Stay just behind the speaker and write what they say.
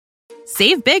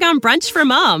Save big on brunch for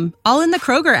mom, all in the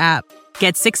Kroger app.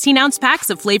 Get 16-ounce packs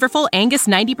of flavorful Angus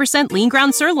 90% lean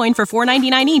ground sirloin for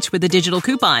 $4.99 each with a digital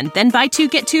coupon. Then buy 2,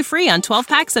 get 2 free on 12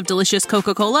 packs of delicious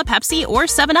Coca-Cola, Pepsi, or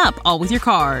 7-Up, all with your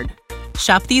card.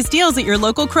 Shop these deals at your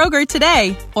local Kroger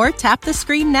today, or tap the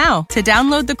screen now to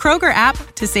download the Kroger app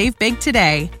to save big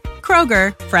today.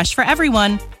 Kroger, fresh for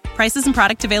everyone. Prices and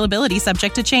product availability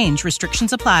subject to change.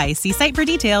 Restrictions apply. See site for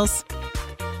details.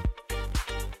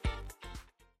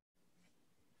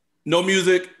 No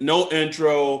music, no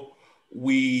intro.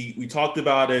 We talked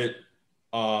about it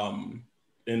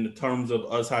in terms of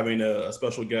us having a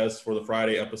special guest for the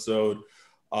Friday episode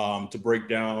to break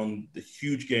down the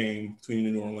huge game between the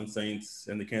New Orleans Saints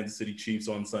and the Kansas City Chiefs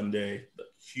on Sunday.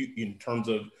 In terms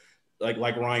of,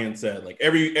 like Ryan said, like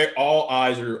all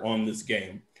eyes are on this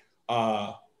game.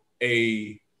 I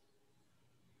would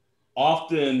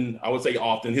say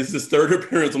often, this is his third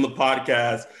appearance on the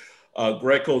podcast.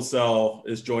 Greg Cosell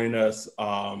is joining us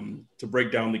to break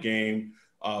down the game.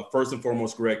 First and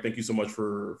foremost, Greg, thank you so much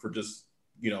for just,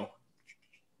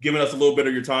 giving us a little bit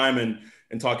of your time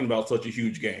and talking about such a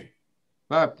huge game.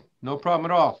 No problem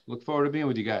at all. Look forward to being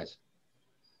with you guys.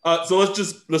 So let's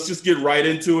just get right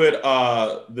into it.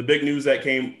 The big news that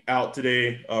came out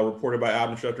today, reported by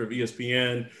Adam Schefter of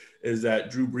ESPN, is that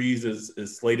Drew Brees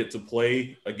is slated to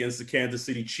play against the Kansas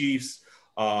City Chiefs.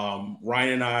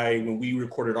 Ryan and I, when we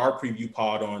recorded our preview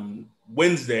pod on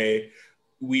Wednesday,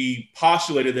 we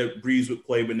postulated that Brees would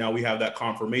play, but now we have that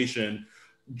confirmation.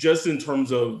 Just in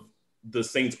terms of the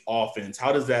Saints offense,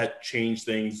 how does that change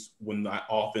things when the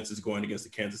offense is going against the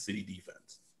Kansas City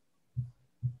defense?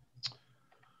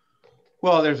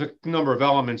 Well, there's a number of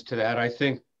elements to that. I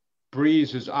think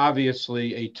Brees is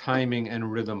obviously a timing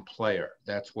and rhythm player.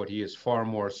 That's what he is, far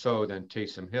more so than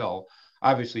Taysom Hill.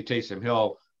 Obviously, Taysom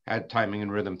Hill had timing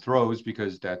and rhythm throws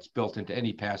because that's built into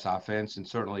any pass offense. And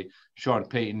certainly Sean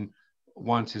Payton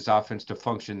wants his offense to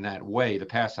function that way, the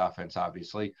pass offense,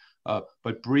 obviously.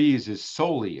 But Brees is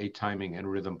solely a timing and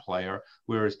rhythm player,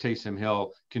 whereas Taysom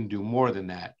Hill can do more than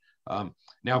that.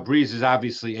 Now, Brees is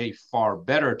obviously a far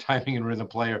better timing and rhythm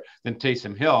player than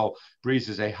Taysom Hill. Brees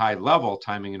is a high-level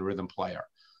timing and rhythm player.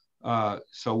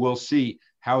 So we'll see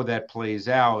how that plays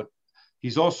out.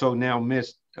 He's also now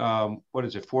missed 4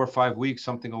 or 5 weeks,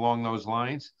 something along those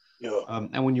lines. Yeah.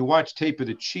 And when you watch tape of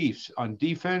the Chiefs on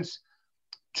defense,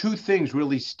 2 things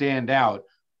really stand out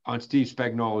on Steve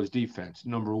Spagnuolo's defense.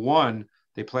 Number 1,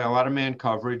 they play a lot of man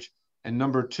coverage. And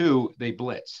number 2, they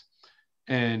blitz.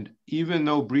 And even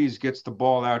though Brees gets the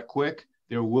ball out quick,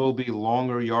 there will be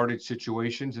longer yardage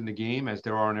situations in the game, as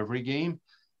there are in every game.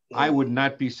 I would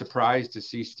not be surprised to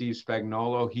see Steve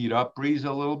Spagnuolo heat up Brees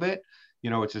a little bit.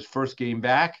 It's his first game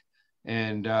back.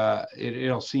 And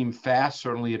it'll seem fast,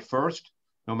 certainly at first,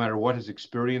 no matter what his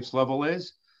experience level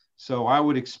is. So I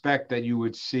would expect that you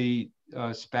would see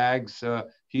Spags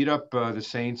heat up the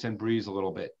Saints and Brees a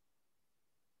little bit.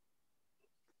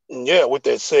 Yeah, with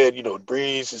that said,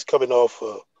 Brees is coming off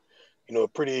a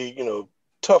pretty,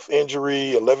 tough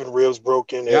injury, 11 ribs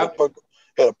broken, Yep.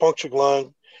 had a punctured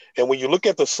lung. And when you look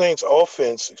at the Saints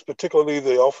offense, particularly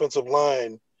the offensive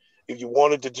line, if you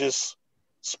wanted to just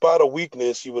spot a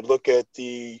weakness, you would look at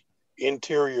the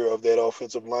interior of that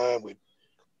offensive line with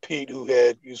Pete, who's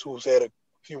had a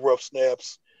few rough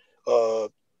snaps.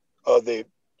 Nick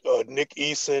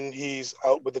Eason, he's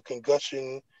out with a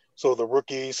concussion. So the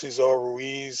rookie, Cesar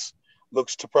Ruiz,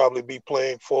 looks to probably be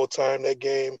playing full-time that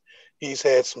game. He's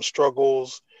had some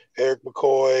struggles. Eric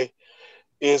McCoy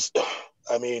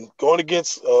going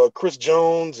against Chris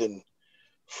Jones and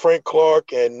Frank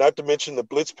Clark, and not to mention the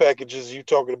blitz packages you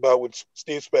talking about with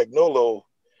Steve Spagnuolo,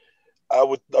 I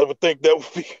would think that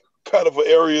would be kind of an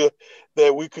area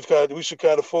that we should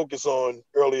kind of focus on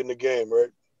early in the game,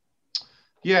 right?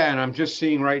 Yeah, and I'm just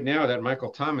seeing right now that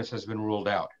Michael Thomas has been ruled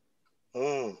out.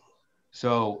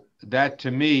 So that,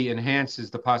 to me, enhances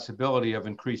the possibility of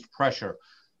increased pressure,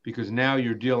 because now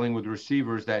you're dealing with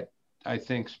receivers that I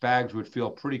think Spags would feel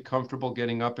pretty comfortable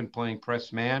getting up and playing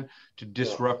press man to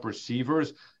disrupt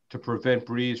receivers, to prevent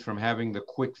Brees from having the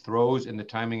quick throws in the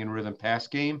timing and rhythm pass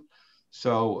game.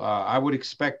 So I would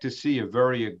expect to see a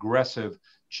very aggressive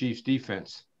Chiefs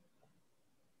defense.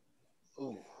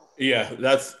 Yeah,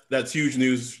 that's huge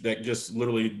news that just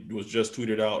literally was just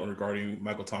tweeted out regarding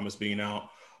Michael Thomas being out.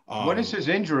 What is his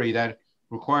injury that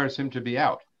requires him to be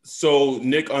out? So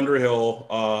Nick Underhill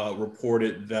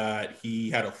reported that he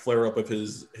had a flare-up of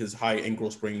his high ankle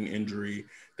sprain injury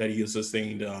that he has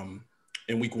sustained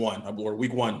in week one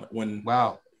when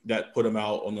that put him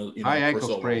out on the high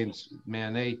ankle sprains.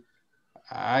 Man,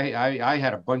 I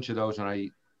had a bunch of those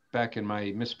back in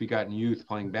my misbegotten youth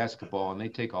playing basketball, and they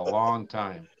take a long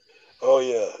time. Oh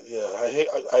yeah.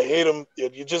 I hate him.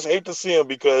 You just hate to see him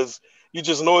because you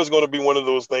just know it's going to be one of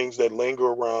those things that linger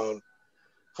around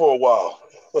for a while.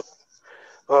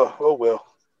 Oh well.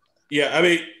 Yeah, I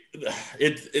mean,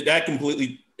 that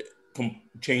completely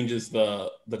changes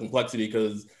the complexity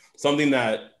because something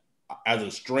that as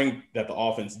a strength that the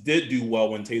offense did do well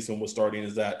when Taysom was starting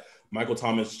is that Michael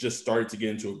Thomas just started to get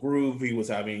into a groove. He was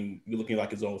looking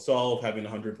like his own self, having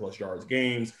 100 plus yards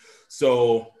games.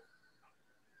 So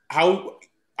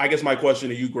I guess my question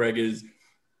to you, Greg, is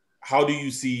how do you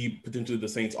see potentially the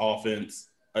Saints offense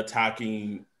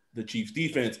attacking the Chiefs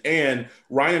defense? And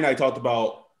Ryan and I talked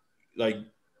about, like,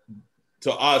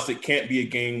 to us, it can't be a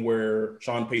game where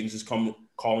Sean Payton's just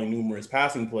calling numerous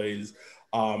passing plays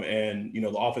and,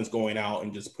 the offense going out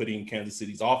and just putting Kansas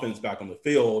City's offense back on the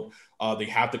field. They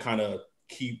have to kind of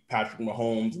keep Patrick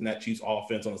Mahomes and that Chiefs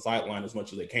offense on the sideline as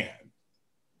much as they can.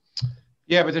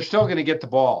 Yeah, but they're still going to get the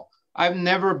ball. I've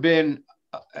never been,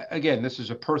 again, this is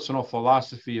a personal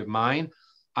philosophy of mine.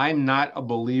 I'm not a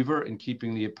believer in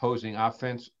keeping the opposing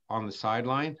offense on the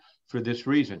sideline for this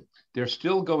reason. They're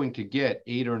still going to get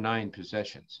 8 or 9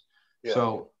 possessions. Yeah.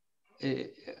 So,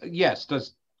 yes,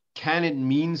 can it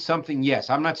mean something? Yes.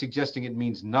 I'm not suggesting it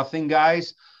means nothing,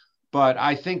 guys, but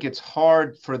I think it's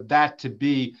hard for that to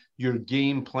be your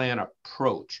game plan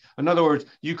approach. In other words,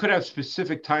 you could have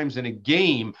specific times in a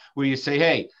game where you say,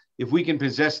 hey, if we can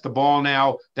possess the ball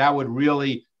now, that would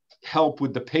really help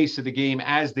with the pace of the game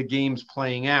as the game's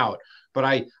playing out. But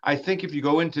I think if you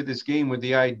go into this game with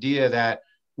the idea that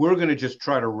we're going to just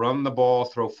try to run the ball,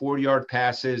 throw 40-yard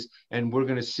passes, and we're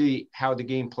going to see how the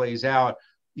game plays out,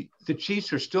 the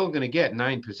Chiefs are still going to get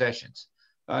 9 possessions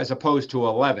as opposed to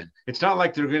 11. It's not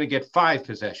like they're going to get 5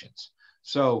 possessions.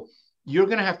 So you're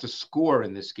going to have to score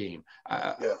in this game.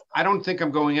 I don't think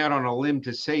I'm going out on a limb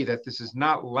to say that this is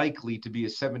not likely to be a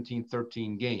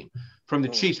 17-13 game from the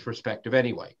Chiefs' perspective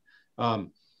anyway.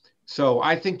 So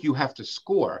I think you have to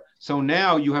score. So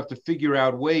now you have to figure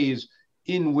out ways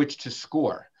in which to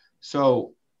score.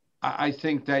 So I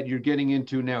think that you're getting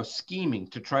into now scheming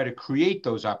to try to create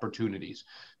those opportunities,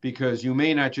 because you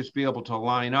may not just be able to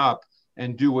line up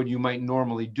and do what you might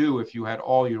normally do if you had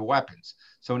all your weapons.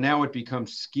 So now it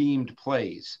becomes schemed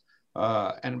plays.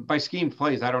 And by schemed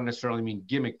plays, I don't necessarily mean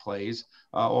gimmick plays,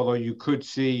 although you could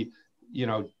see,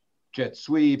 jet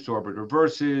sweeps, orbit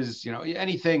reverses,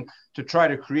 anything to try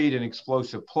to create an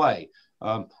explosive play.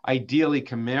 Ideally,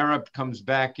 Kamara comes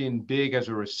back in big as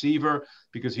a receiver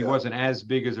because he wasn't as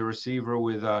big as a receiver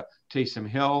with Taysom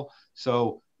Hill.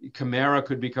 So Kamara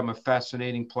could become a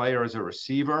fascinating player as a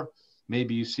receiver.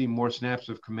 Maybe you see more snaps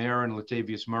of Kamara and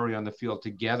Latavius Murray on the field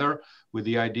together with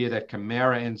the idea that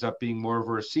Kamara ends up being more of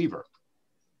a receiver.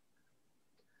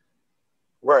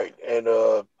 Right. And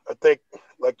I think,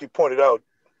 like you pointed out,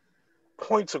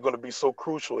 points are going to be so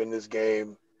crucial in this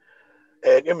game.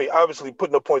 And, I mean, obviously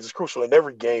putting up points is crucial in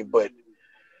every game, but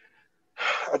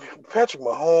Patrick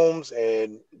Mahomes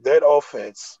and that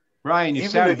offense. Ryan, you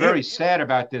sound very sad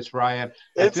about this, Ryan.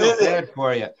 I feel bad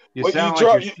for you. You sound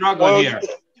like you're struggling here.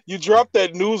 You dropped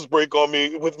that news break on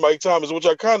me with Mike Thomas, which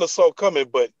I kind of saw coming,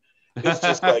 but it's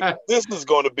just like, this is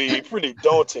going to be pretty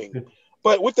daunting.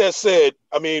 But with that said,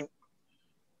 I mean,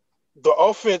 the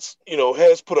offense,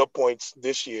 has put up points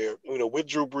this year, with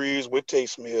Drew Brees, with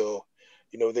Taysom Hill.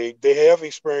 They have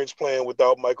experience playing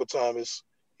without Michael Thomas.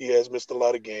 He has missed a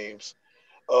lot of games.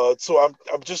 So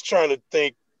I'm just trying to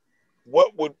think,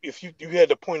 what would, if you had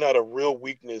to point out a real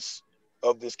weakness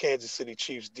of this Kansas City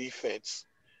Chiefs defense?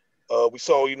 We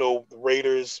saw, the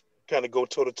Raiders kind of go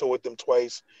toe-to-toe with them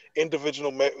twice. In division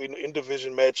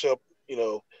matchup,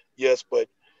 yes, but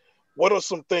what are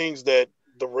some things that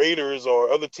the Raiders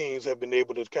or other teams have been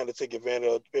able to kind of take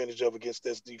advantage of against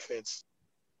this defense?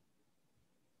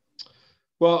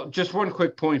 Well, just one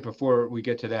quick point before we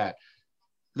get to that.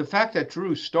 The fact that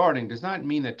Drew's starting does not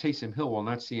mean that Taysom Hill will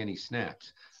not see any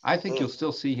snaps. I think you'll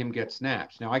still see him get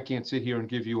snaps. Now, I can't sit here and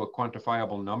give you a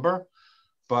quantifiable number,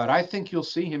 but I think you'll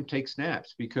see him take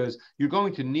snaps because you're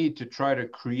going to need to try to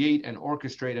create and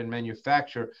orchestrate and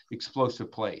manufacture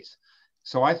explosive plays.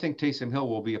 So I think Taysom Hill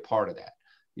will be a part of that.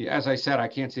 As I said, I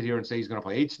can't sit here and say he's going to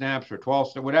play 8 snaps or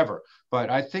 12 snaps, whatever,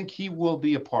 but I think he will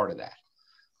be a part of that.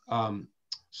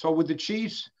 So with the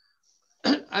Chiefs,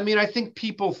 I mean, I think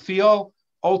people feel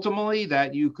ultimately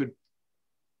that you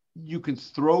can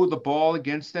throw the ball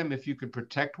against them if you can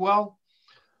protect well.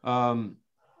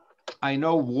 I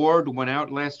know Ward went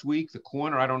out last week, the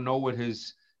corner. I don't know what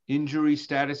his injury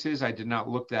status is. I did not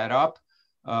look that up.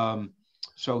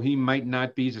 So he might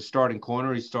not be a starting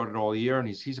corner. He started all year, and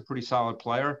he's a pretty solid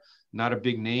player. Not a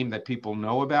big name that people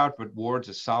know about, but Ward's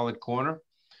a solid corner.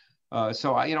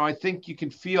 So I think you can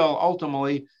feel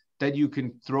ultimately that you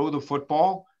can throw the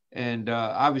football. And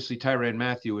obviously Tyrann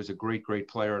Mathieu is a great, great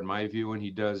player in my view, and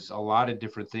he does a lot of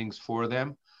different things for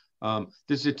them.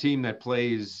 This is a team that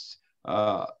plays,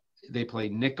 they play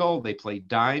nickel, they play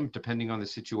dime, depending on the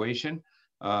situation.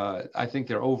 I think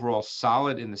they're overall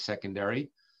solid in the secondary.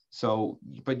 So,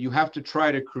 but you have to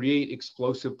try to create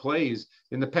explosive plays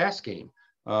in the pass game.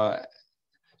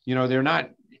 They're not,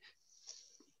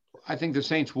 I think the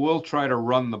Saints will try to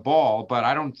run the ball, but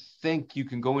I don't think you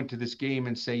can go into this game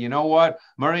and say, you know what,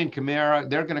 Murray and Kamara,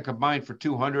 they're going to combine for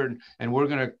 200 and we're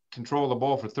going to control the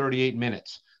ball for 38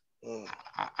 minutes.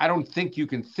 I don't think you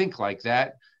can think like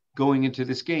that going into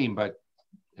this game, but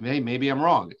maybe I'm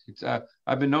wrong.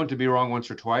 I've been known to be wrong once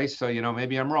or twice, so,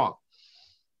 maybe I'm wrong.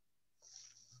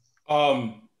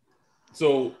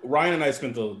 So Ryan and I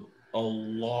spent a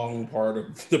long part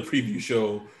of the preview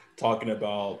show talking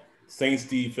about Saints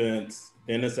defense,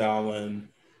 Dennis Allen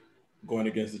going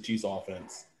against the Chiefs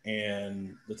offense,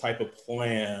 and the type of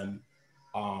plan.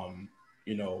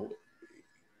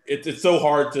 It's so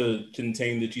hard to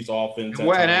contain the Chiefs offense. And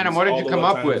Adam, what did you come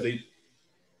up with?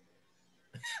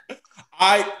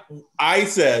 I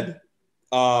said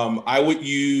I would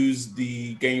use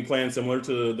the game plan similar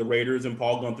to the Raiders and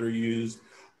Paul Gunther used,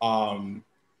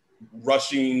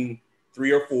 rushing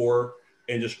 3 or 4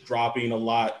 and just dropping a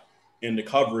lot into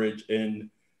coverage and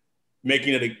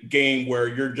making it a game where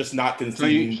you're just not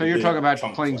conceding. So you're talking about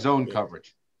playing zone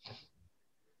coverage.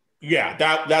 Yeah,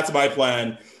 that's my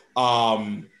plan.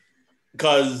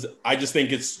 Because I just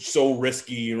think it's so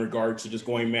risky in regards to just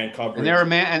going man coverage. And they're a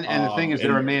man, and the thing is,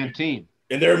 they're a man team.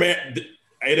 And they're a man.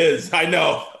 It is. I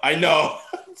know.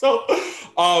 So,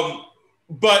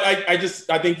 but I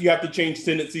think you have to change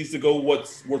tendencies to go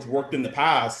what's worked in the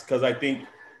past. Because I think,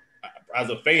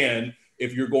 as a fan,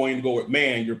 if you're going to go with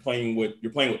man, you're playing with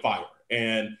fire.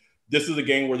 And this is a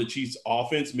game where the Chiefs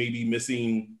offense may be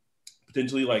missing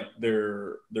potentially like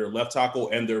their left tackle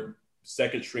and their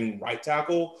second string right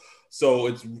tackle. So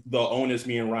it's the onus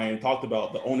me and Ryan talked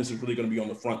about. The onus is really going to be on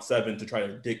the front seven to try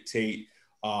to dictate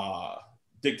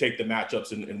the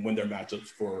matchups and win their matchups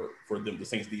for them, the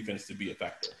Saints defense, to be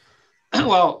effective.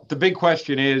 Well, the big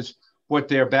question is what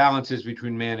their balance is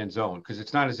between man and zone, because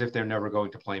it's not as if they're never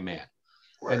going to play man.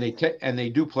 Right. And they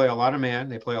do play a lot of man.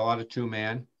 They play a lot of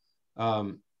 2-man.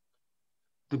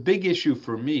 The big issue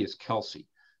for me is Kelce,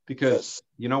 because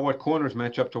you know what, corners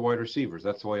match up to wide receivers.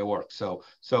 That's the way it works. So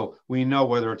we know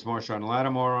whether it's Marshawn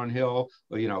Lattimore on Hill,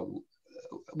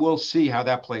 we'll see how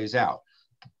that plays out.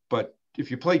 But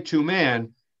if you play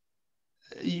 2-man,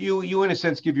 you in a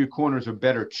sense give your corners a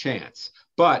better chance.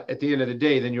 But at the end of the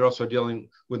day, then you're also dealing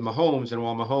with Mahomes. And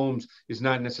while Mahomes is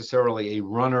not necessarily a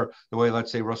runner the way,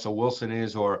 let's say, Russell Wilson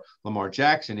is or Lamar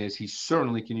Jackson is, he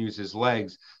certainly can use his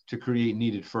legs to create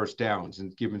needed first downs in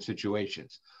given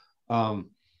situations.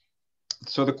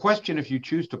 So the question, if you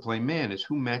choose to play man, is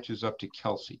who matches up to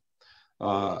Kelce?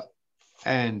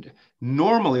 And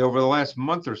normally over the last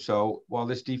month or so, while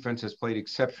this defense has played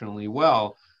exceptionally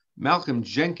well, Malcolm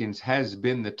Jenkins has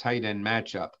been the tight end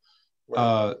matchup.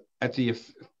 Right. At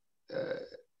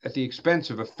the expense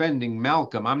of offending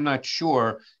Malcolm, I'm not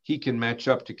sure he can match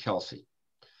up to Kelce.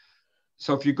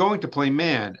 So if you're going to play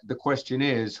man, the question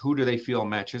is, who do they feel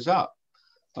matches up?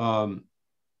 To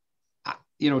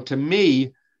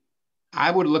me,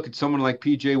 I would look at someone like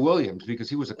P.J. Williams, because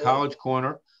he was a college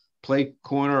corner, played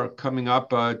corner coming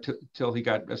up till he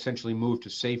got essentially moved to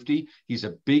safety. He's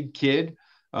a big kid.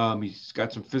 He's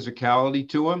got some physicality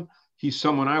to him. He's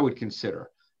someone I would consider.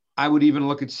 I would even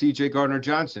look at C.J.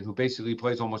 Gardner-Johnson, who basically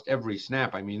plays almost every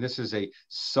snap. I mean, this is a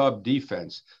sub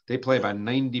defense. They play about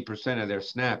 90% of their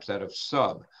snaps out of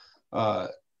sub.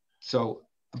 But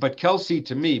Kelce,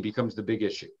 to me, becomes the big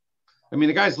issue. I mean,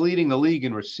 the guy's leading the league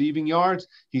in receiving yards.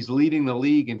 He's leading the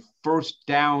league in first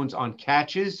downs on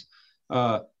catches.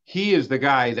 He is the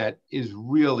guy that is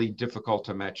really difficult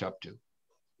to match up to.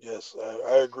 Yes,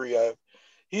 I agree.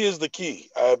 He is the key.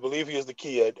 I believe he is the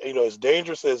key. As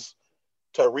dangerous as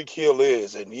Tyreek Hill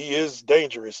is, and he is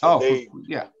dangerous. They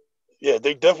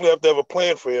definitely have to have a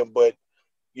plan for him. But,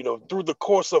 through the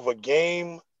course of a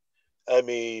game, I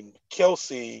mean,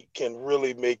 Kelce can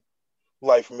really make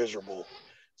life miserable.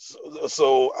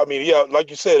 So like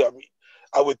you said,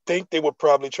 I would think they would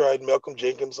probably try Malcolm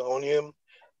Jenkins on him.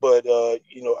 But, I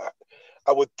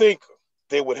would think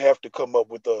they would have to come up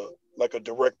with a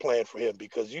direct plan for him,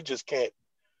 because you just can't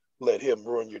let him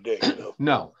ruin your day.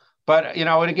 No, but,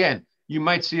 and again, you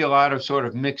might see a lot of sort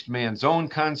of mixed man zone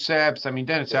concepts. I mean,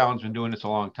 Dennis Allen's been doing this a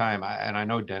long time, and I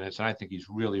know Dennis, and I think he's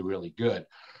really, really good.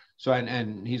 So,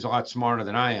 and he's a lot smarter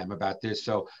than I am about this.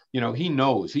 So, he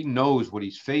knows what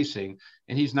he's facing,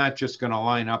 and he's not just going to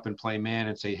line up and play man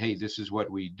and say, hey, this is what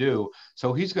we do.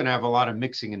 So he's going to have a lot of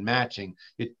mixing and matching.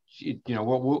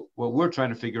 What we're trying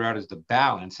to figure out is the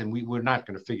balance, and we're not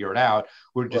going to figure it out.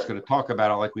 We're just going to talk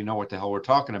about it like we know what the hell we're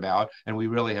talking about, and we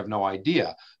really have no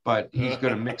idea, but he's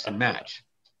going to mix and match.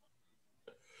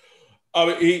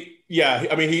 He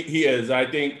is. I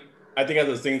think as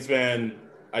a Saints fan,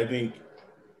 I think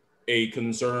a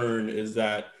concern is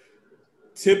that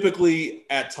typically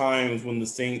at times when the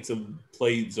Saints have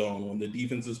played zone, when the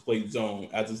defense has played zone,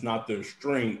 as it's not their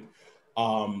strength,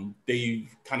 they've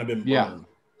kind of been burned.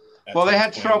 Well, they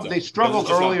had trouble. They struggled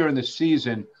earlier in the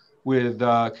season with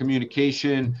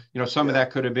communication. Some of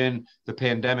that could have been the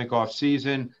pandemic off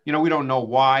season. We don't know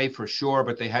why for sure,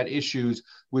 but they had issues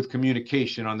with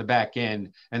communication on the back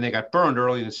end, and they got burned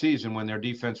early in the season when their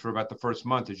defense for about the first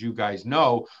month, as you guys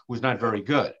know, was not very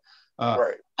good.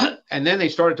 Right. And then they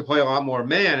started to play a lot more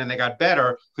man, and they got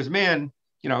better because man,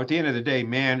 at the end of the day,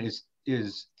 man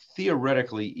is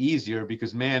theoretically easier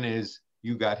because man is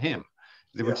you got him,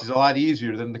 which is a lot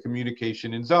easier than the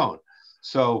communication in zone.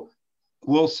 So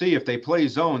we'll see if they play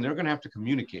zone, they're going to have to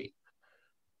communicate.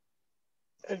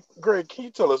 And Greg, can you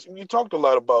tell us, you talked a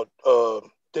lot about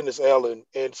Dennis Allen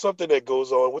and something that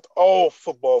goes on with all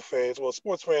football fans, well,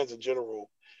 sports fans in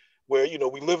general, where,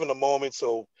 we live in the moment.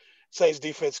 So Saints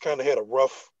defense kind of had a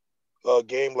rough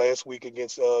game last week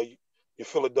against your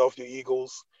Philadelphia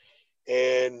Eagles.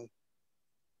 And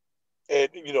a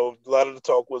lot of the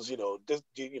talk was,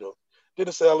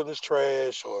 Dennis Allen is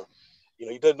trash, or,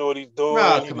 he doesn't know what he's doing.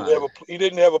 No, he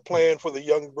didn't have a plan for the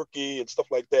young rookie and stuff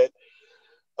like that.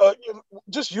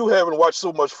 Just you having watched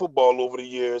so much football over the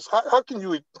years, how can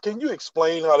you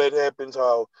explain how that happens?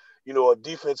 How a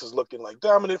defense is looking like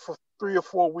dominant for 3 or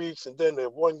 4 weeks, and then they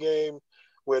have one game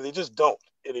where they just don't,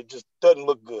 and it just doesn't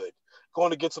look good.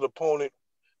 Going against an opponent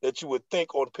that you would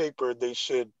think on paper they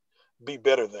should be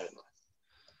better than.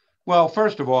 Well,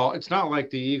 first of all, it's not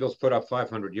like the Eagles put up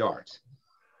 500 yards.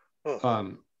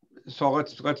 So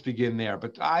let's begin there.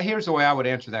 But here's the way I would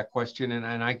answer that question,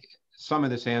 and some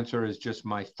of this answer is just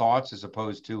my thoughts as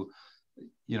opposed to,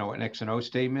 an X and O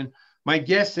statement. My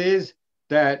guess is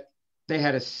that they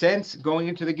had a sense going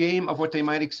into the game of what they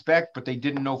might expect, but they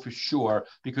didn't know for sure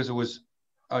because it was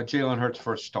Jalen Hurts'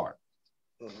 first start.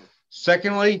 Mm-hmm.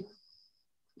 Secondly,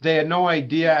 they had no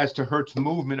idea as to Hurts'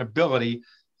 movement ability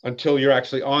until you're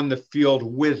actually on the field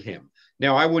with him.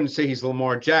 Now, I wouldn't say he's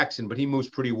Lamar Jackson, but he moves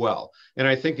pretty well. And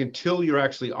I think until you're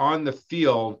actually on the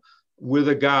field with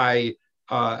a guy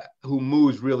who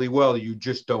moves really well, you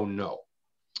just don't know.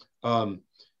 And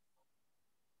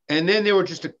then there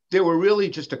were really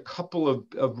just a couple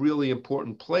of really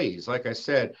important plays. Like I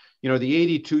said, the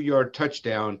 82-yard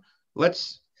touchdown,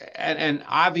 and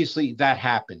obviously that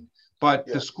happened. But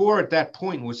the score at that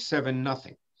point was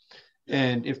 7-0.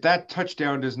 And if that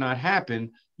touchdown does not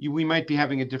happen, we might be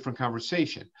having a different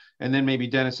conversation. And then maybe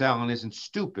Dennis Allen isn't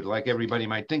stupid like everybody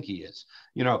might think he is.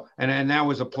 And that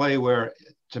was a play where,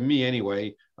 to me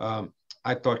anyway,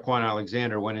 I thought Quan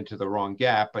Alexander went into the wrong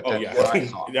gap, but that's what I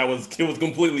saw. It was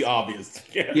completely obvious.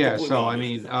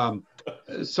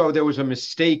 So there was a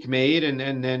mistake made,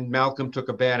 and then Malcolm took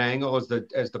a bad angle as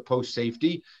the post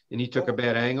safety, and he took a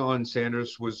bad angle, and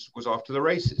Sanders was off to the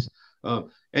races.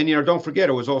 And don't forget,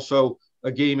 it was also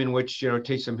a game in which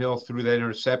Taysom Hill threw that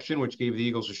interception, which gave the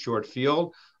Eagles a short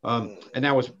field. And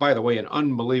that was, by the way, an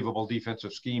unbelievable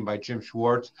defensive scheme by Jim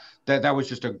Schwartz. That was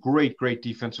just a great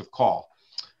defensive call.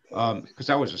 Because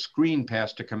that was a screen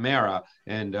pass to Kamara,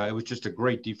 and it was just a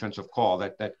great defensive call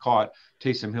that caught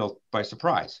Taysom Hill by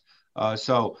surprise.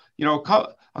 So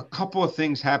a couple of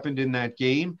things happened in that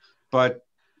game, but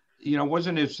it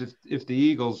wasn't as if the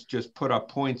Eagles just put up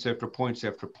points after points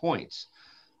after points.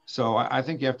 So I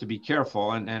think you have to be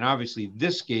careful, and obviously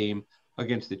this game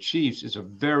against the Chiefs is a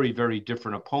very, very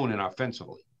different opponent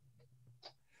offensively.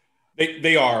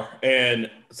 They are, and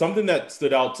something that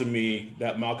stood out to me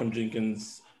that Malcolm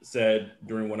Jenkins said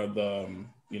during one of the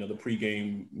the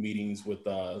pregame meetings with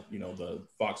the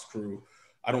Fox crew.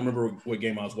 I don't remember what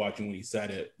game I was watching when he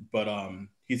said it, but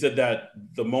he said that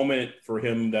the moment for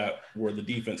him where the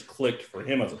defense clicked for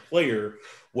him as a player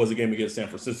was a game against San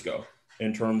Francisco,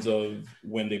 in terms of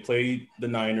when they played the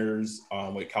Niners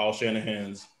with Kyle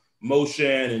Shanahan's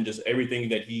motion and just everything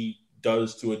that he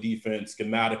does to a defense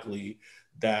schematically,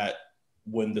 that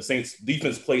when the Saints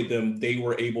defense played them, they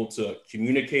were able to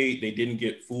communicate. They didn't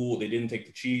get fooled. They didn't take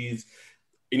the cheese,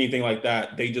 anything like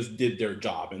that. They just did their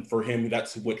job. And for him,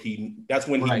 that's when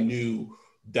he knew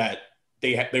that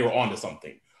they were onto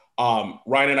something.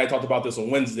 Ryan and I talked about this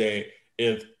on Wednesday.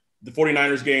 If the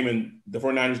 49ers game, and the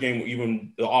 49ers game,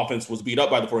 even the offense was beat up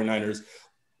by the 49ers.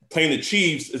 Playing the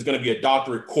Chiefs is going to be a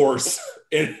doctorate course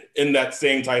in that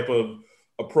same type of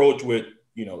approach with,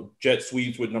 jet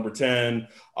sweeps with number 10.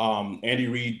 Andy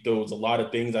Reid throws a lot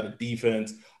of things out of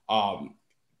defense.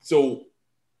 So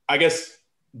I guess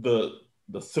the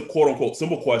quote unquote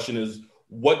simple question is,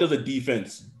 what does a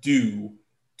defense do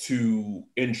to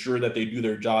ensure that they do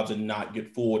their jobs and not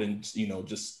get fooled and,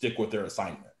 just stick with their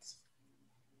assignments?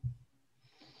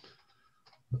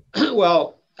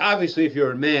 Well, obviously, if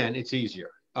you're a man, it's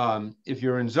easier. If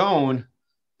you're in zone,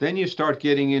 then you start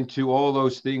getting into all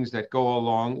those things that go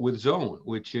along with zone,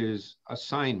 which is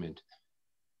assignment,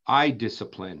 eye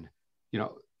discipline,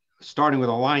 starting with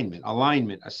alignment,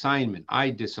 assignment, eye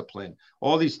discipline,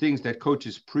 all these things that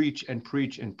coaches preach and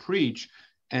preach and preach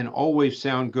and always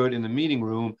sound good in the meeting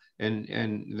room and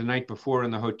the night before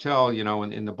in the hotel,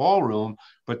 in the ballroom.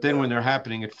 But then when they're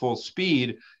happening at full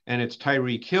speed and it's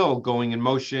Tyreek Hill going in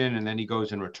motion and then he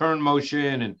goes in return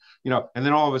motion and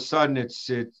then all of a sudden it's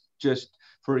just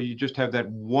you just have that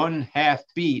 1/2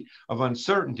 beat of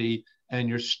uncertainty and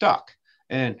you're stuck.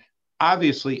 And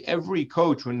obviously every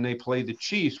coach, when they play the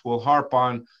Chiefs, will harp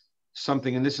on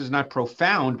something, and this is not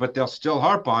profound, but they'll still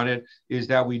harp on it, is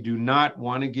that we do not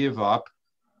want to give up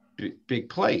big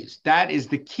plays. That is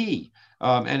the key.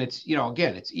 And it's,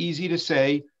 again, it's easy to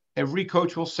say. Every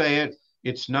coach will say it.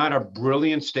 It's not a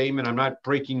brilliant statement. I'm not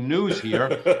breaking news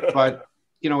here, but,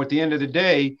 at the end of the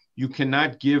day, you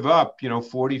cannot give up,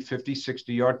 40, 50,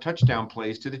 60-yard touchdown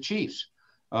plays to the Chiefs.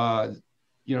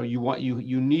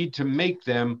 You need to make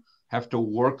them have to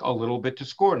work a little bit to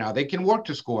score. Now, they can work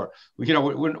to score.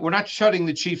 We're not shutting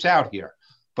the Chiefs out here.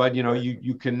 But,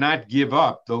 you cannot give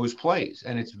up those plays.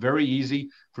 And it's very easy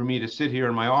for me to sit here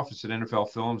in my office at NFL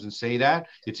Films and say that.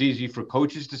 It's easy for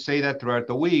coaches to say that throughout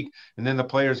the week. And then the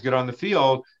players get on the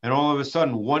field and all of a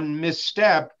sudden one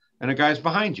misstep and a guy's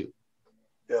behind you.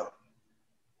 Yeah.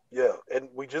 Yeah. And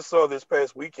we just saw this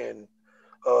past weekend,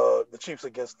 the Chiefs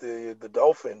against the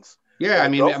Dolphins. Yeah.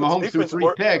 Mahomes threw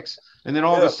 3 picks and then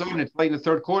all of a sudden it's late in the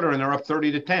third quarter and they're up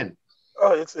 30-10.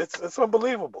 Oh, it's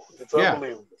unbelievable. It's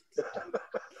unbelievable.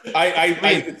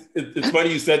 It's funny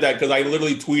you said that because I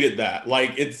literally tweeted that.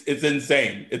 Like it's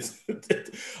insane.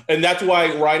 And that's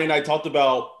why Ryan and I talked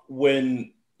about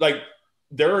when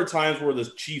there are times where the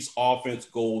Chiefs offense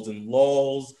goes in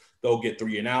lulls, they'll get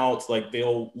 3 and outs,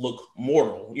 they'll look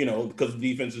mortal, because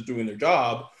the defense is doing their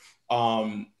job.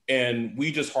 And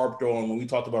we just harped on when we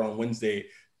talked about on Wednesday,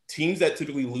 teams that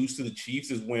typically lose to the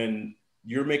Chiefs is when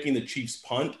you're making the Chiefs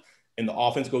punt and the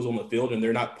offense goes on the field and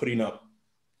they're not putting up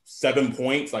 7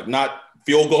 points, not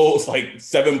field goals,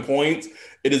 7 points.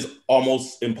 It is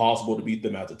almost impossible to beat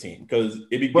them as a team because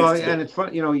and it's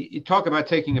fun. You talk about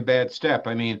taking a bad step.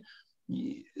 I mean,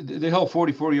 the Hill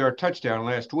 44-yard touchdown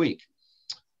last week,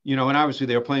 and obviously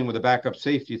they were playing with a backup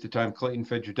safety at the time, Clayton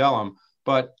Fedudellum,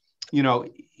 but,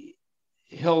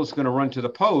 Hill's going to run to the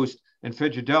post and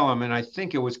Fedudellum, and I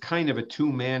think it was kind of a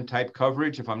 2-man type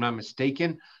coverage, if I'm not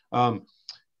mistaken.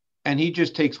 And he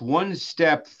just takes one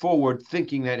step forward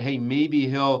thinking that, hey, maybe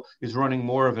Hill is running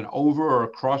more of an over or a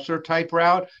crosser type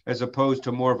route as opposed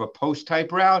to more of a post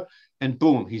type route. And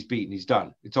boom, he's beaten. He's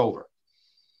done. It's over.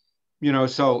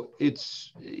 So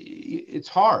it's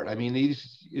hard. I mean,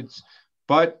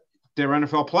 but they're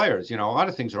NFL players. A lot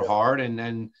of things are hard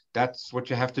and that's what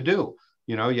you have to do.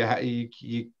 You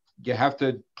have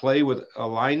to play with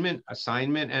alignment,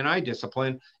 assignment, and eye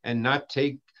discipline and not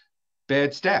take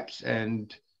bad steps.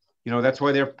 And that's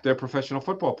why they're professional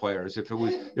football players. If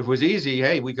it was easy,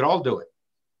 hey, we could all do it.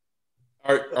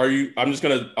 Are you?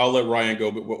 I'll let Ryan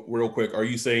go, but real quick, are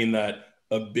you saying that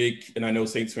and I know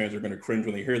Saints fans are going to cringe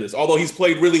when they hear this, although he's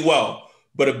played really well,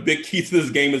 but a big key to this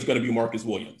game is going to be Marcus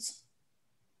Williams?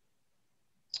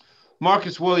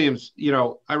 Marcus Williams,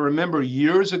 I remember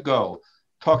years ago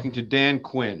talking to Dan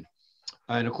Quinn,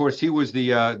 and of course he was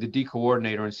the D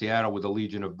coordinator in Seattle with the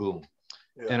Legion of Boom.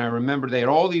 Yeah. And I remember they had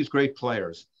all these great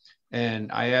players.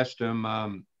 And I asked him,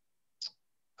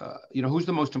 who's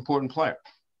the most important player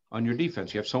on your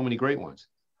defense? You have so many great ones.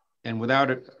 And without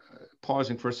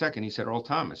pausing for a second, he said, Earl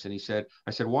Thomas. And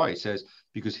I said, why? He says,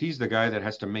 because he's the guy that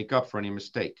has to make up for any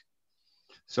mistake.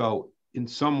 So in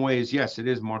some ways, yes, it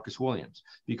is Marcus Williams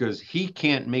because he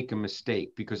can't make a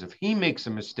mistake because if he makes a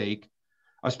mistake,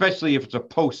 especially if it's a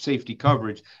post safety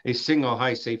coverage, a single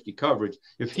high safety coverage,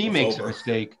 if he makes a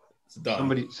mistake,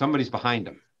 somebody's behind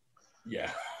him.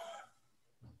 Yeah.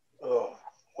 Oh,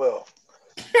 well.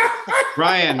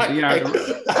 Ryan, I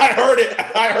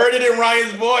heard it in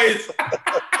Ryan's voice.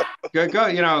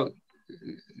 Go,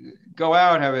 go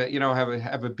out,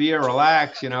 have a beer,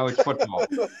 relax. It's football.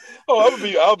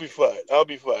 I'll be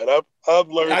fine. I've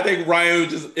learned. I think Ryan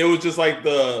was just like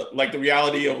the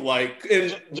reality of like,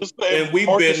 and we've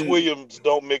Marcus been Williams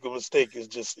don't make a mistake. It's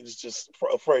just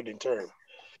a frightening term.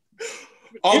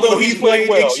 Although he's played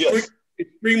well,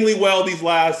 extremely well these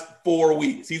last 4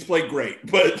 weeks, he's played great.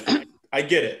 But I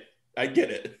get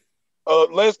it.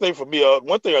 Last thing for me,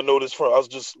 one thing I noticed I was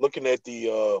just looking at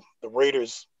the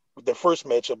Raiders, their first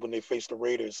matchup when they faced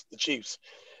the Chiefs.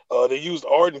 They used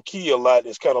Arden Key a lot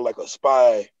as kind of like a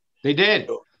spy. They did.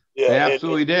 Yeah, they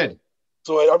absolutely did.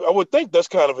 So I would think that's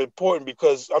kind of important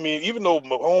because, I mean, even though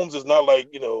Mahomes is not like,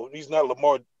 he's not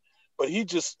Lamar, but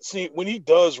when he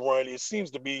does run, it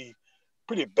seems to be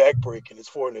pretty backbreaking. It's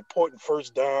for an important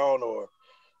first down or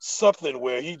something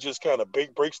where he just kind of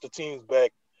breaks the team's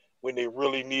back when they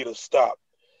really need a stop.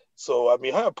 So, I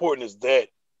mean, how important is that?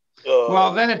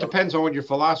 Well, then it depends on what your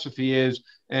philosophy is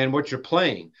and what you're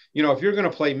playing. If you're going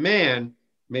to play man,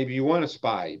 maybe you want to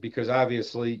spy because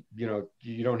obviously,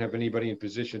 you don't have anybody in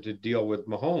position to deal with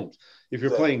Mahomes. If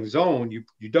you're playing zone,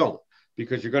 you don't,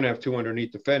 because you're going to have two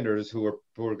underneath defenders who are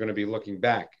going to be looking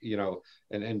back,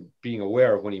 and being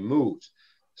aware of when he moves.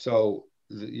 So,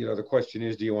 the question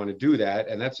is, do you want to do that?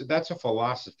 And that's a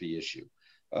philosophy issue.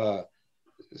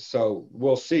 So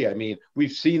we'll see. I mean,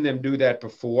 we've seen them do that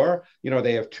before.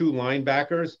 They have two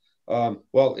linebackers.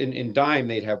 Well, in dime,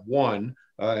 they'd have one,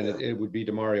 and it would be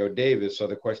Demario Davis. So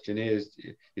the question is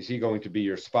he going to be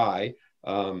your spy?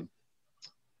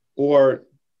 Or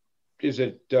is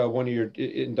it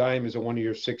in dime, is it one of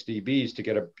your 6 DBs to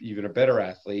get even a better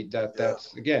athlete?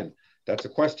 That's a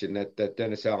question that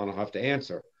Dennis Allen will have to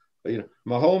answer. But,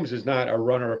 Mahomes is not a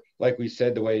runner, like we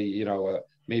said, the way,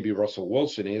 maybe Russell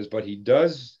Wilson is, but he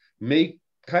does make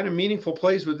kind of meaningful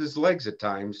plays with his legs at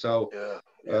times. So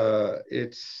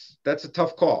that's a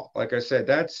tough call. Like I said,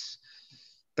 that's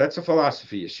a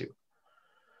philosophy issue.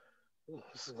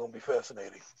 This is going to be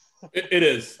fascinating. It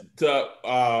is.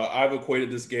 I've equated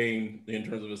this game in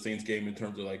terms of the Saints game, in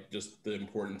terms of like just the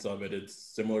importance of it. It's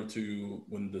similar to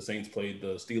when the Saints played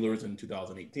the Steelers in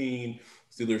 2018,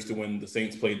 Steelers to when the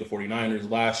Saints played the 49ers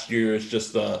last year. It's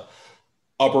just the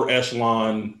upper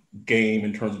echelon game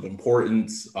in terms of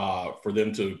importance for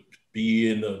them to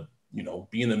be in the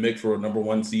mix for a number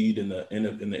one seed in the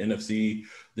NFC.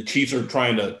 The Chiefs are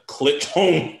trying to clinch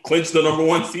the number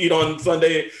one seed on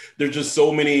Sunday. There's just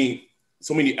so many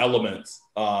elements,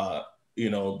 that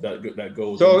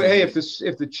goes. So, hey, if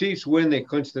the Chiefs win, they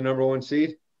clinch the number one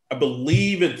seed? I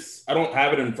believe I don't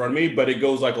have it in front of me, but it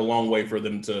goes like a long way for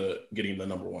them to getting the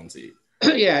number one seed.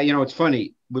 Yeah, it's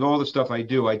funny. With all the stuff I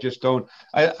do, I just don't.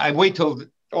 I wait till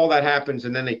all that happens,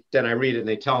 and then I read it and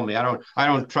they tell me. I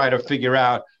don't try to figure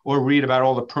out or read about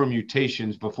all the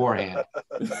permutations beforehand.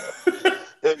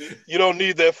 You don't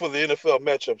need that for the NFL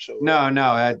matchup show. Right?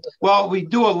 No. Well, we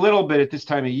do a little bit at this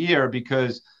time of year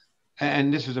because,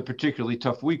 and this is a particularly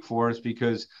tough week for us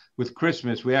because with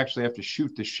Christmas, we actually have to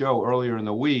shoot the show earlier in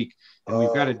the week, and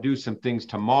we've got to do some things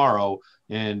tomorrow.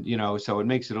 And, so it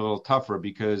makes it a little tougher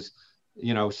because,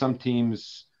 some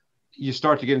teams, you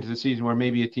start to get into the season where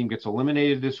maybe a team gets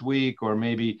eliminated this week, or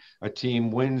maybe a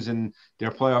team wins and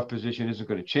their playoff position isn't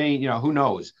going to change. Who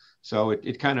knows? So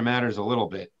it kind of matters a little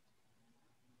bit.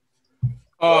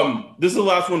 This is the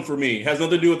last one for me. It has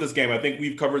nothing to do with this game. I think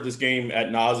we've covered this game ad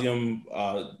nauseum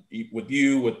with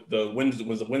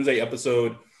the Wednesday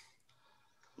episode.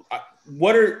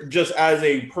 What are, just as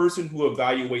a person who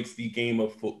evaluates the game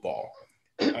of football,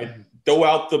 I throw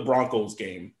out the Broncos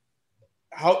game.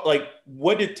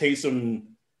 What did Taysom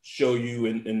show you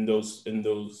in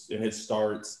his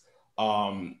starts,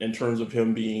 in terms of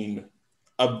him being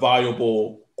a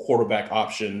valuable quarterback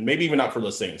option, maybe even not for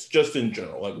the Saints, just in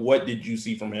general? Like, what did you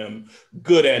see from him,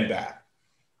 good and bad?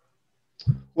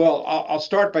 Well, I'll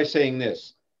start by saying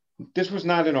this. This was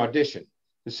not an audition.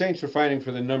 The Saints were fighting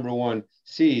for the number one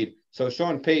seed, so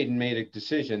Sean Payton made a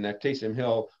decision that Taysom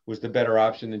Hill was the better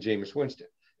option than Jameis Winston.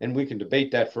 And we can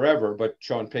debate that forever, but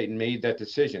Sean Payton made that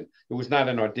decision. It was not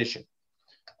an audition.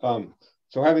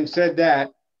 So having said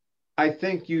that, I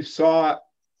think you saw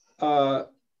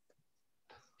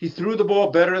he threw the ball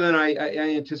better than I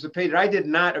anticipated. I did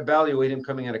not evaluate him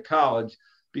coming out of college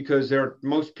because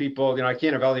most people, I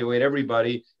can't evaluate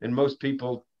everybody, and most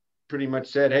people pretty much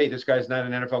said, hey, this guy's not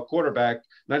an NFL quarterback,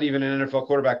 not even an NFL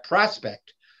quarterback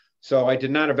prospect. So I did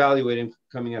not evaluate him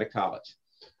coming out of college.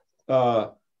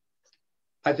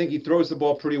 I think he throws the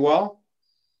ball pretty well.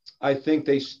 I think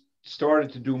they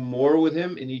started to do more with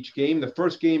him in each game. The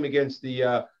first game against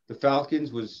the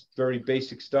Falcons was very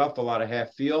basic stuff, a lot of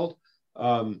half field.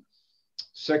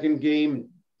 Second game,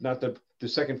 not the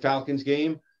second Falcons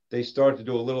game, They started to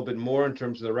do a little bit more in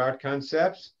terms of the route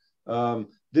concepts.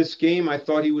 This game, I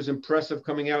thought he was impressive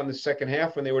coming out in the second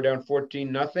half when they were down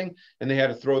 14-0 and they had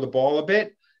to throw the ball a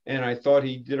bit. And I thought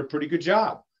he did a pretty good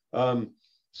job.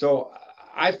 So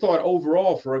I thought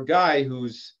overall for a guy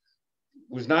was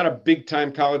not a big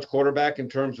time college quarterback in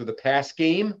terms of the pass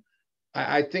game,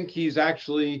 I think he's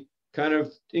actually kind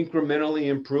of incrementally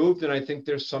improved. And I think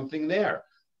there's something there.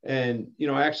 And,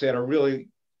 I actually had a really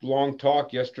long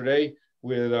talk yesterday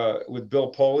with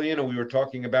Bill Polian, and we were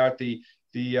talking about the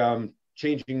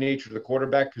changing nature of the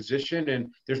quarterback position.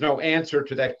 And there's no answer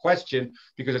to that question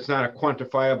because it's not a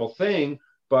quantifiable thing.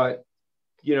 But,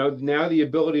 now the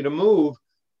ability to move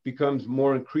becomes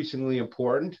more increasingly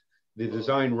important. The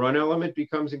design run element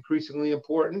becomes increasingly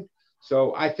important.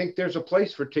 So I think there's a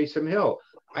place for Taysom Hill.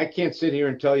 I can't sit here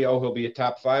and tell you, he'll be a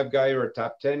top 5 guy or a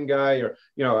top 10 guy, or,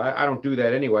 I don't do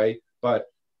that anyway. But,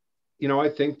 I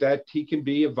think that he can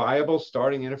be a viable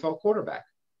starting NFL quarterback.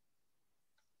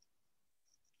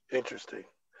 Interesting.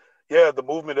 Yeah, the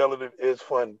movement element is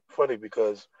funny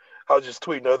because I was just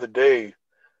tweeting the other day,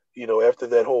 after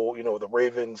that whole, the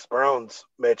Ravens-Browns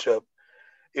matchup,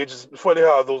 it's just funny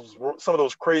how some of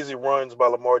those crazy runs by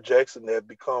Lamar Jackson have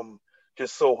become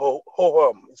just so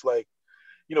ho-hum. It's like,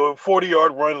 a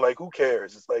 40-yard run, like, who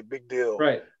cares? It's like big deal.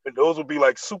 Right. And those would be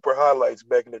like super highlights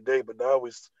back in the day, but now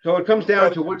it's... So it comes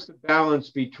down to what's the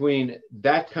balance between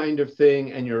that kind of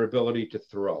thing and your ability to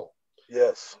throw.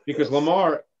 Yes. Because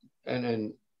Lamar,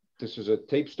 and this is a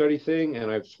tape study thing, and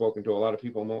I've spoken to a lot of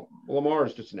people, Lamar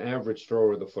is just an average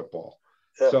thrower of the football.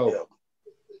 So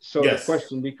yes. The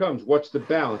question becomes, what's the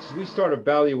balance? As we start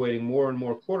evaluating more and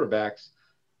more quarterbacks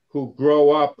who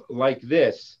grow up like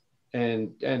this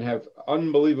and have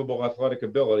unbelievable athletic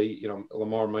ability,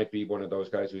 Lamar might be one of those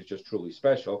guys who's just truly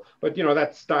special, but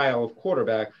that style of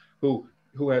quarterback who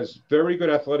has very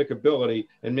good athletic ability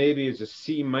and maybe is a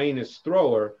C-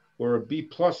 thrower or a B+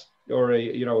 or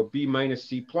a B-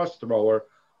 C+ thrower,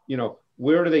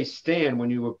 where do they stand when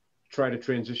you try to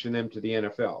transition them to the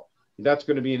NFL? That's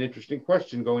going to be an interesting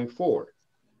question going forward.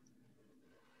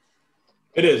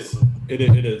 It is. We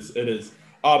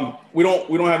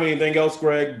don't have anything else,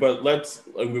 Greg, but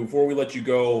before we let you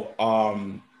go,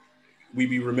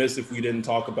 we'd be remiss if we didn't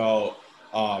talk about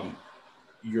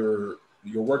your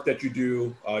work that you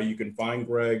do. You can find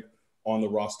Greg on the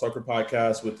Ross Tucker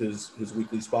podcast with his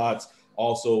weekly spots.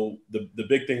 Also, the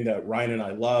big thing that Ryan and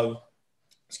I love,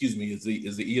 is the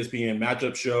ESPN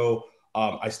matchup show.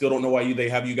 I still don't know why they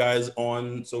have you guys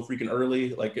on so freaking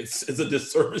early. Like it's a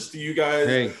disservice to you guys.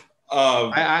 Hey.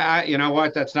 I you know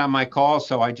what? That's not my call,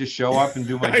 so I just show up and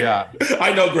do my job.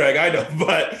 I know, Greg. I know,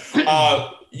 but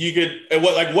you could.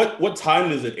 What time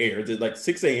does it air? Is it like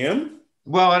 6 a.m.?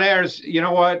 Well, it airs. You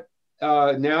know what?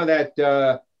 Now that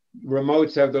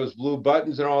remotes have those blue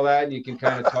buttons and all that, and you can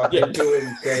kind of talk into it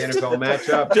and say NFL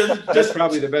matchup. That's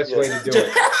probably the best way to do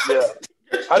it. Yeah.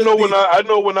 I know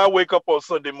when I wake up on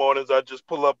Sunday mornings, I just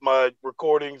pull up my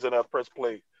recordings and I press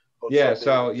play. Yeah,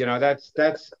 Sunday. So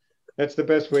that's the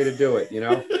best way to do it.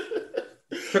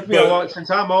 Took me since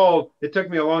I'm old, it took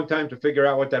me a long time to figure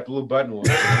out what that blue button was.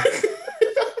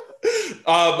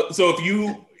 So if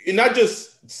you, not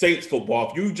just Saints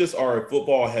football, if you just are a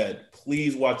football head,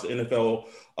 please watch the NFL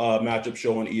matchup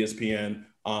show on ESPN.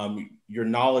 Your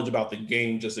knowledge about the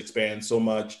game just expands so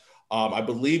much. I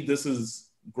believe this is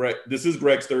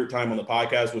Greg's third time on the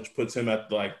podcast, which puts him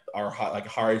at our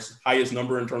highest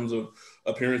number in terms of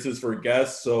appearances for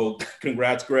guests. So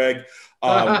congrats, Greg.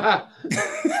 No, is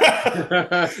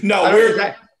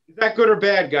that good or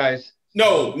bad, guys?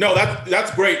 No,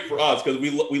 that's great for us because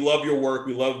we love your work.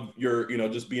 We love your,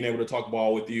 just being able to talk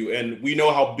ball with you. And we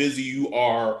know how busy you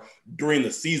are during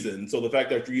the season. So the fact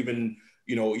that you even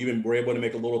were able to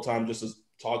make a little time just to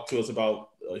talk to us about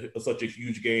such a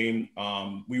huge game,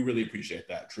 we really appreciate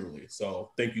that, truly.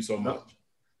 So thank you so much.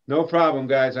 No problem,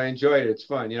 guys. I enjoyed it. It's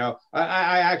fun.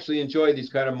 I actually enjoy these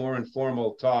kind of more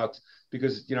informal talks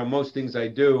because, most things I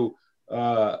do,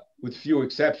 with few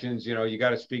exceptions, you got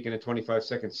to speak in a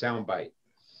 25-second soundbite.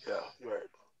 Yeah, right.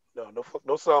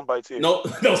 No sound bites here. No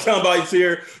sound bites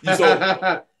here.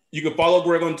 So you can follow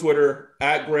Greg on Twitter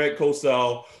at Greg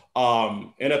Cosell.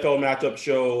 NFL matchup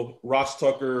show, Ross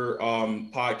Tucker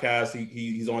podcast.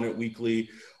 He's on it weekly.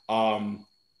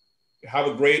 Have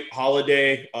a great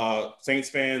holiday, Saints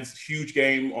fans. Huge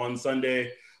game on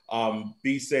Sunday.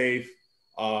 Be safe.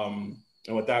 And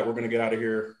with that, we're going to get out of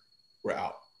here. We're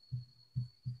out.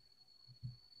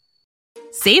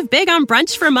 Save big on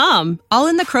brunch for mom, all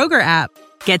in the Kroger app.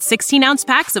 Get 16-ounce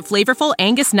packs of flavorful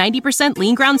Angus 90%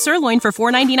 lean ground sirloin for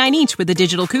 $4.99 each with a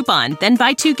digital coupon. Then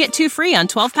buy 2, get 2 free on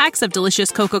 12 packs of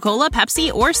delicious Coca-Cola,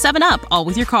 Pepsi, or 7-Up, all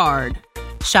with your card.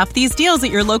 Shop these deals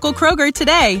at your local Kroger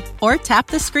today, or tap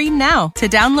the screen now to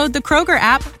download the Kroger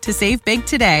app to save big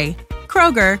today.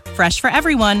 Kroger, fresh for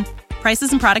everyone.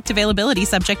 Prices and product availability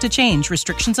subject to change.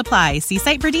 Restrictions apply. See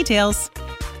site for details.